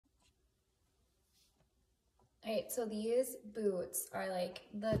Alright, so these boots are like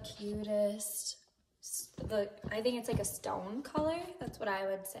the cutest. I think it's like a stone color. That's what I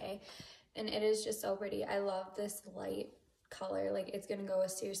would say. And it is just so pretty. I love this light color. Like, it's gonna go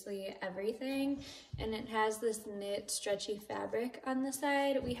with seriously everything. And it has this knit stretchy fabric on the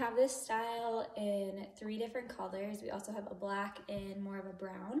side. We have this style in 3 different colors. We also have a black and more of a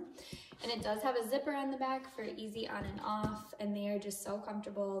brown. And it does have a zipper on the back for easy on and off. And they are just so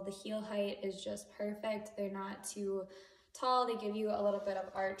comfortable. The heel height is just perfect. They're not too tall. They give you a little bit of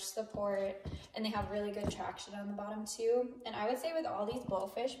arch support, and they have really good traction on the bottom too. And I would say with all these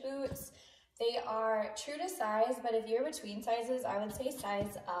Blowfish boots, they are true to size, but if you're between sizes, I would say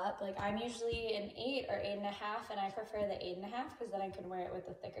size up. Like, I'm usually an 8 or 8.5, and I prefer the 8.5 because then I can wear it with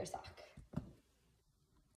a thicker sock.